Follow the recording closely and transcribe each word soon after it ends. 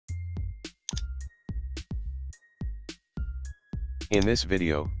In this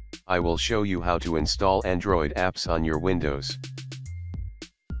video, I will show you how to install Android apps on your Windows.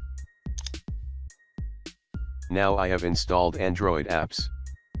 Now I have installed Android apps.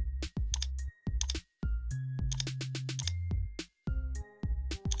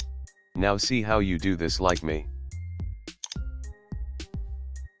 Now see how you do this like me.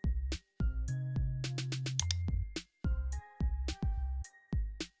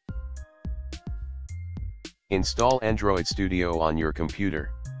 Install Android Studio on your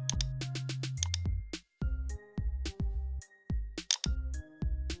computer.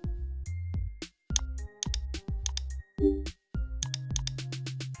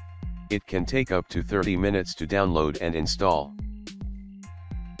 It can take up to 30 minutes to download and install.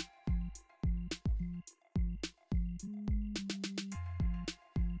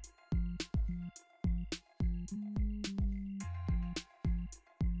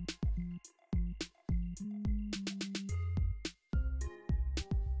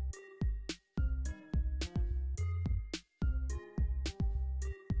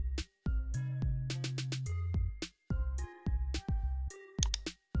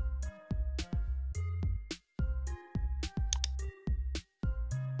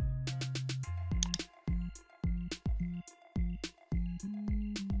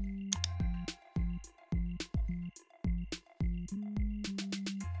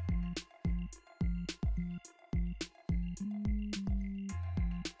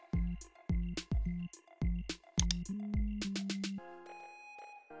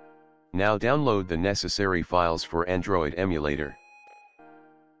 Now download the necessary files for Android emulator.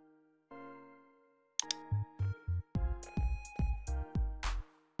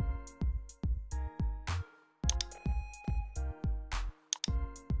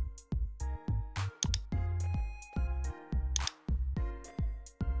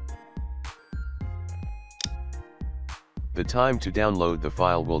 The time to download the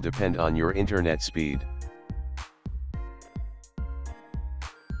file will depend on your internet speed.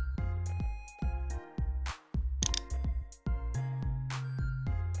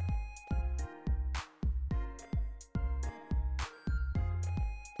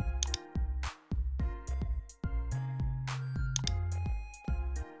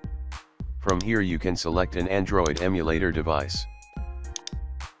 From here you can select an Android emulator device.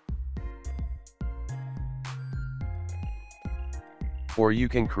 Or you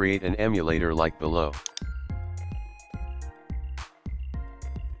can create an emulator like below.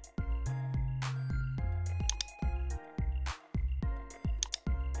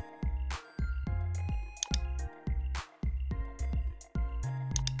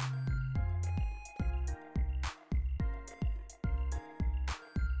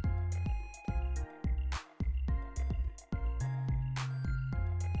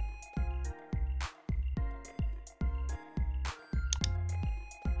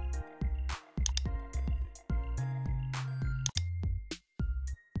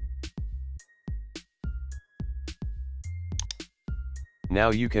 Now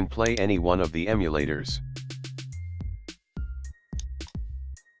you can play any one of the emulators.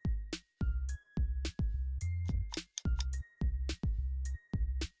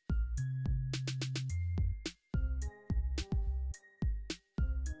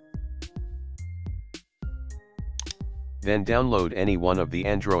 Then download any one of the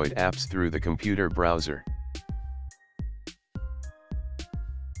Android apps through the computer browser.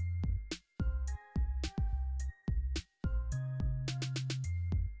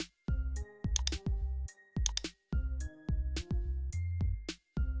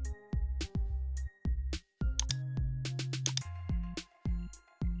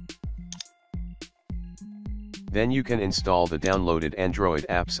 Then you can install the downloaded Android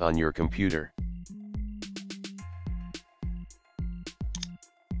apps on your computer.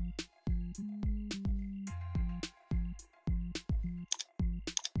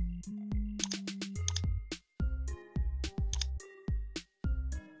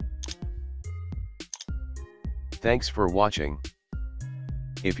 Thanks for watching.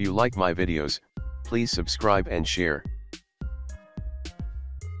 If you like my videos, please subscribe and share.